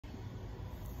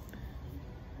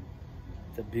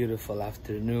a beautiful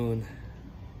afternoon.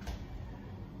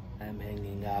 I'm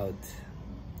hanging out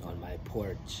on my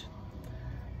porch.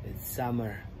 It's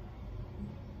summer.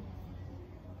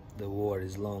 The war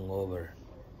is long over.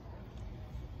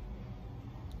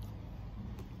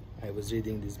 I was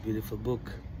reading this beautiful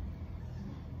book,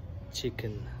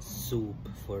 Chicken Soup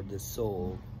for the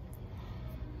Soul,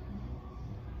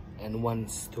 and one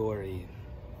story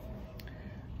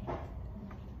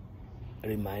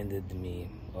reminded me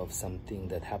of something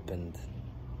that happened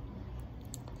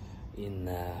in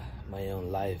my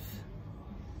own life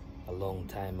a long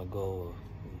time ago,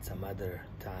 in some other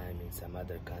time, in some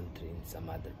other country, in some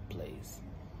other place.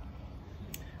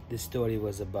 This story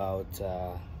was about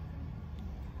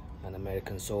an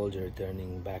American soldier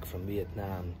returning back from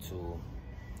Vietnam to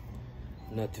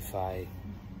notify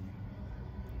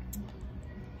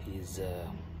his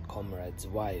comrade's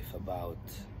wife about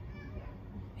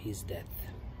his death.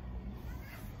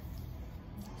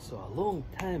 So a long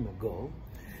time ago,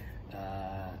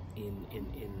 in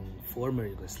former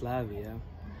Yugoslavia,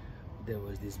 there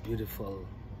was this beautiful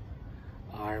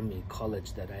army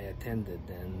college that I attended,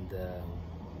 and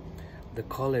the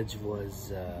college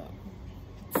was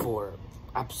for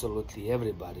absolutely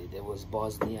everybody. There was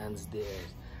Bosnians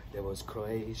there was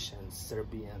Croatians,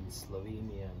 Serbians,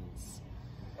 Slovenians.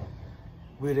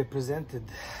 We represented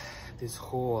this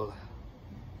whole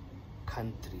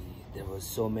country. There was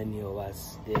so many of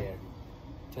us there,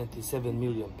 27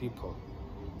 million people.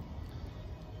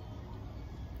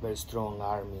 Very strong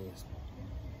armies.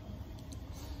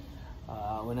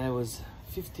 When I was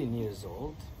 15 years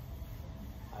old,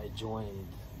 I joined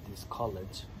this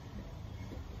college,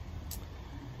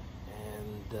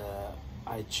 and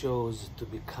I chose to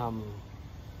become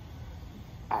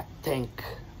a tank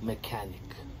mechanic.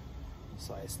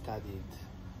 So I studied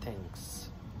tanks.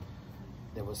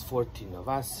 There was 14 of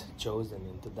us chosen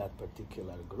into that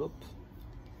particular group,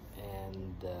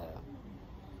 and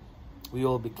we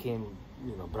all became,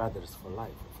 brothers for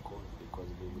life, of course, because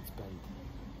we would spend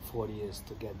 4 years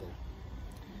together.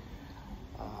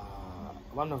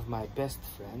 One of my best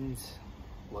friends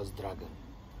was Dragan,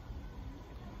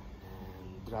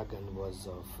 and Dragan was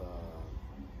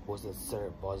a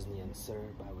Serb, Bosnian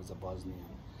Serb. I was a Bosnian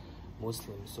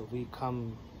Muslim, so we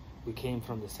came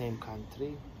from the same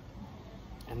country,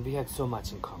 and we had so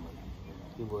much in common.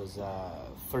 He was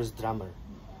first drummer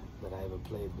that I ever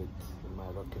played with in my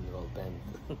rock and roll band.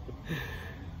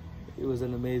 He was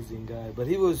an amazing guy, but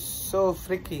he was so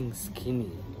freaking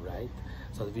skinny, right?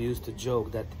 So we used to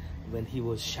joke that when he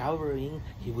was showering,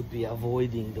 he would be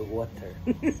avoiding the water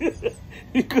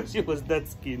because he was that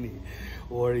skinny.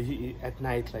 Or at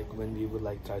night, like when we would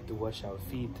try to wash our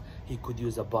feet, he could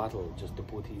use a bottle just to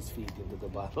put his feet into the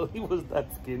bottle. He was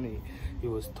that skinny. He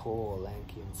was tall,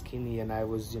 lanky, and skinny, and I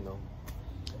was,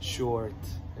 short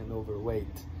and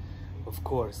overweight. Of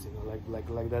course,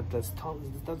 like that. Those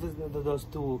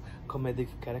two comedic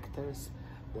characters,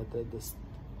 the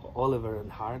Oliver and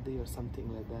Hardy or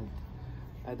something like that.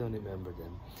 I don't remember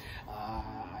them.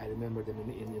 I remember them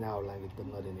in our language, but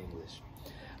not in English.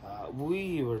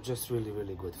 We were just really,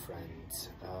 really good friends.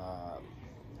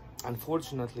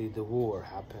 Unfortunately, the war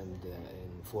happened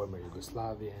in former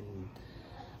Yugoslavia, and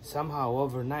somehow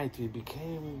overnight we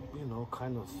became,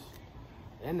 kind of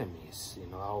enemies.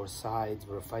 Our sides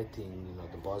were fighting.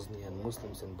 The Bosnian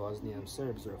Muslims and Bosnian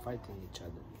Serbs were fighting each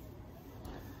other,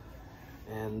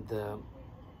 and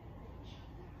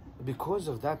because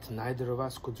of that, neither of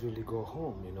us could really go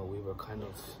home. We were kind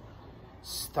of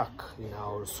stuck in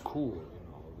our school.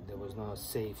 There was no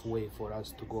safe way for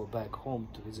us to go back home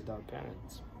to visit our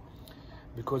parents.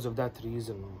 Because of that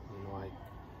reason, I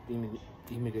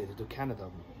immigrated to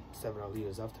Canada several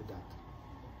years after that.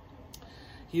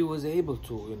 He was able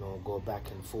to, go back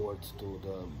and forth to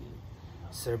the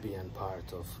Serbian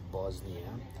part of Bosnia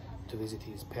to visit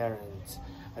his parents.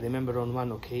 I remember on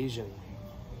one occasion,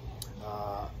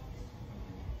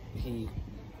 he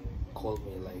called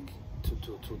me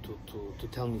to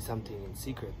tell me something in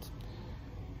secret.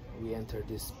 We entered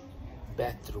this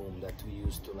bathroom that we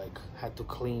used to had to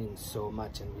clean so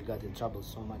much, and we got in trouble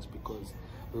so much because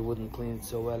we wouldn't clean it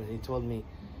so well. And he told me,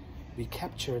 we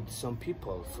captured some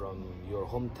people from your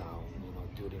hometown,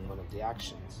 during one of the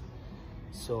actions.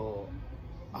 So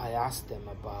I asked them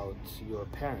about your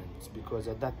parents, because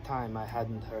at that time I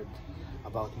hadn't heard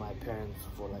about my parents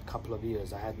for a couple of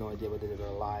years. I had no idea whether they were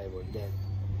alive or dead.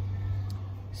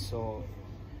 So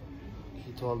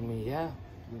he told me, yeah,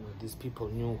 these people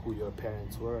knew who your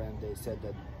parents were, and they said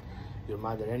that your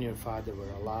mother and your father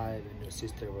were alive and your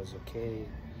sister was okay.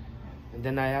 And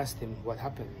then I asked him what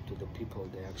happened to the people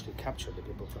they actually captured, the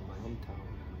people from my hometown.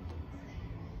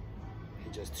 And he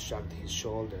He just shrugged his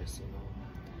shoulders, you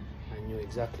know. I knew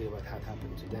exactly what had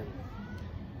happened to them.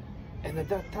 And at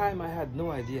that time, I had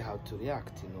no idea how to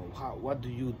react, you know. What do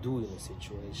you do in a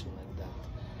situation like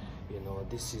that? You know,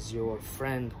 this is your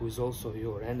friend who is also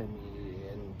your enemy,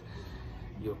 and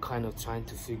you're kind of trying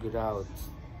to figure out,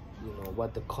 you know,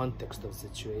 what the context of the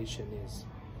situation is.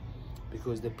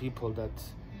 Because the people that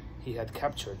he had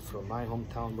captured from my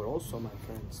hometown were also my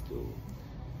friends too.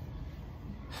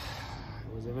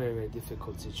 It was a very, very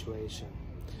difficult situation.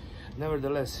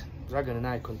 Nevertheless, Dragan and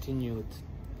I continued,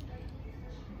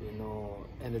 you know,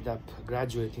 ended up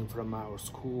graduating from our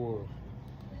school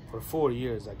for 4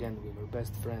 years. Again, we were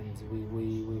best friends.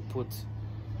 We put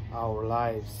our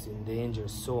lives in danger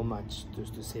so much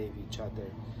just to save each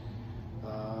other.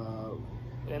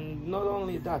 And not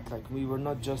only that, like, we were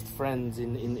not just friends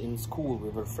in school, we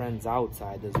were friends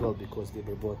outside as well, because we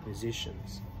were both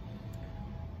musicians.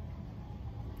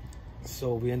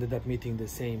 So we ended up meeting the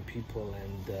same people,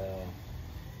 and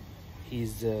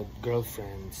his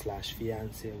girlfriend slash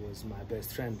fiance was my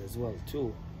best friend as well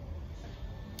too.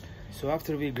 So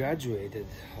after we graduated,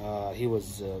 he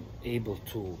was able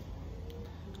to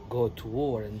go to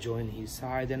war and join his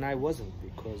side, and I wasn't,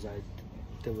 because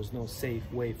there was no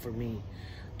safe way for me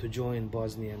to join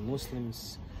Bosnian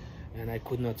Muslims, and I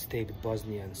could not stay with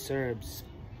Bosnian Serbs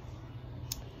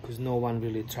because no one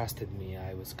really trusted me.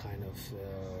 I was kind of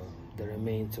the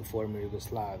remains of former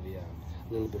Yugoslavia,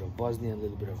 a little bit of Bosnian, a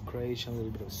little bit of Croatian, a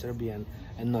little bit of Serbian,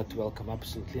 and not welcome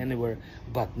absolutely anywhere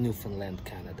but Newfoundland,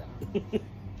 Canada.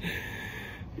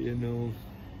 You know.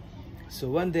 So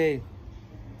one day,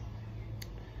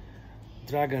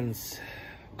 Dragan's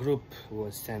group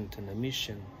was sent on a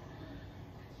mission.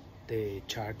 They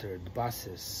chartered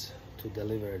buses to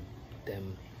deliver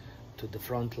them to the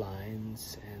front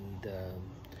lines, and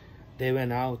they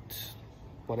went out.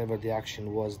 Whatever the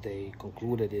action was, they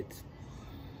concluded it.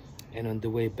 And on the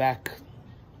way back,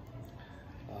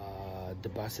 the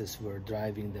buses were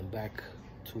driving them back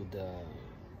to the,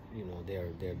 you know,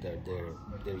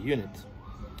 their unit.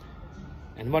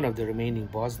 And one of the remaining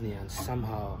Bosnians,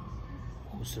 somehow,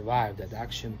 who survived that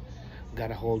action,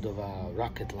 got a hold of a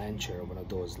rocket launcher, one of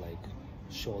those like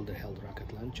shoulder-held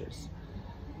rocket launchers,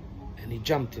 and he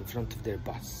jumped in front of their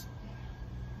bus.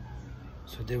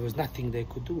 So there was nothing they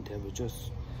could do. They were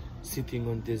just sitting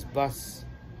on this bus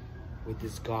with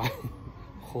this guy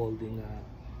holding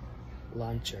a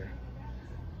launcher,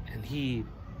 and he,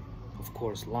 of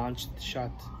course, launched the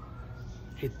shot,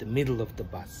 hit the middle of the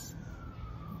bus,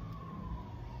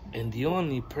 and the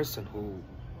only person who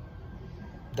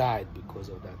died because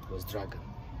of that was Dragan.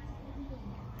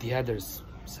 The others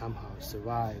somehow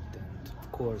survived, and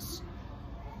of course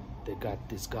they got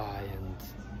this guy, and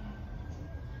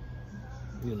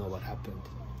you know what happened.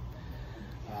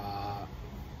 A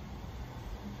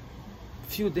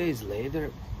few days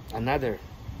later, another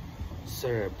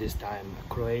Serb, this time a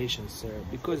Croatian Serb,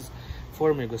 because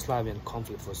former Yugoslavian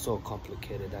conflict was so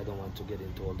complicated. I don't want to get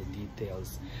into all the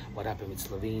details. What happened with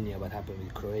Slovenia, what happened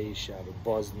with Croatia, with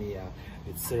Bosnia,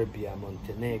 with Serbia,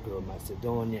 Montenegro,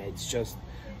 Macedonia. It's just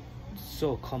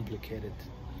so complicated.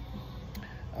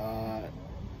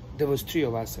 There was 3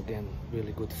 of us, again,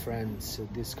 really good friends. So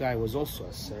this guy was also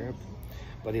a Serb,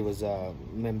 but he was a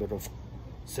member of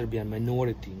Serbian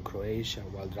minority in Croatia,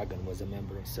 while Dragan was a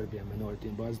member of Serbian minority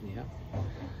in Bosnia.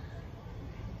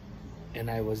 And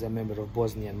I was a member of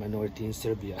Bosnian minority in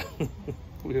Serbia.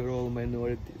 We were all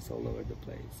minorities all over the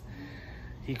place.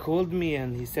 He called me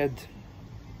and he said,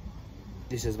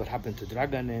 this is what happened to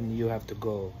Dragan, and you have to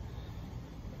go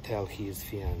tell his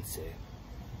fiance.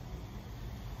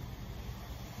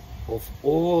 Of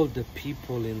all the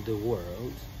people in the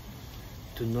world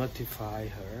to notify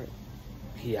her,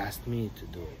 he asked me to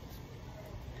do it.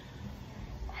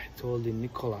 I told him,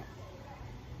 Nikola,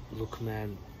 look,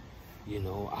 man, you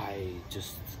know, I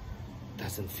just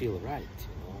doesn't feel right,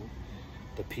 you know.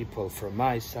 The people from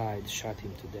my side shot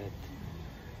him to death.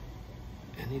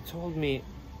 And he told me,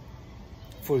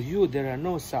 for you, there are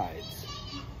no sides.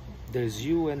 There's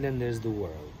you, and then there's the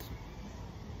world.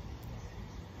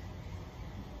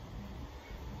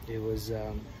 It was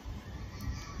a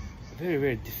very,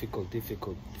 very difficult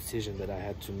decision that I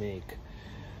had to make.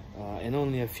 And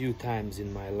only a few times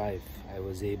in my life I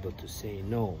was able to say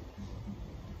no.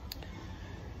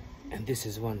 And this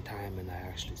is one time, and I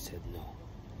actually said no.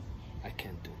 I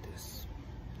can't do this.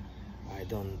 I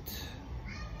don't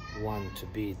want to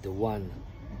be the one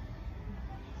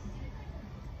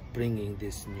bringing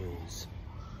this news.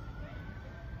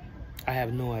 I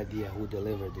have no idea who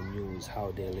delivered the news,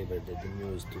 how they delivered the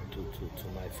news to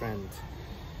my friend.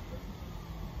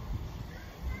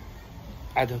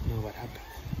 I don't know what happened.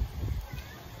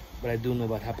 but I do know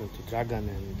what happened to Dragan,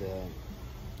 and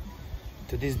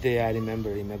to this day I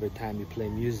remember him. Every time we play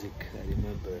music, I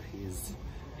remember his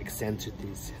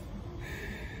eccentricities,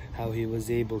 how he was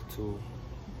able to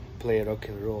play rock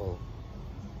and roll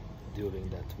during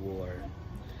that war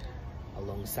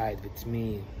alongside with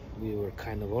me. We were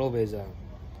kind of always a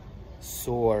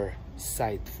sore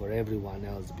sight for everyone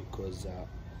else, because a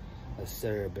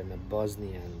Serb and a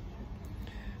Bosnian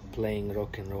playing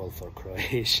rock and roll for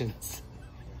Croatians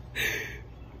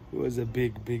was a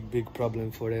big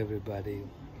problem for everybody.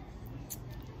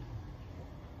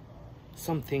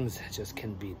 Some things just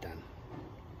can't be done.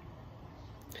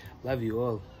 Love you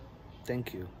all.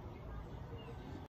 Thank you.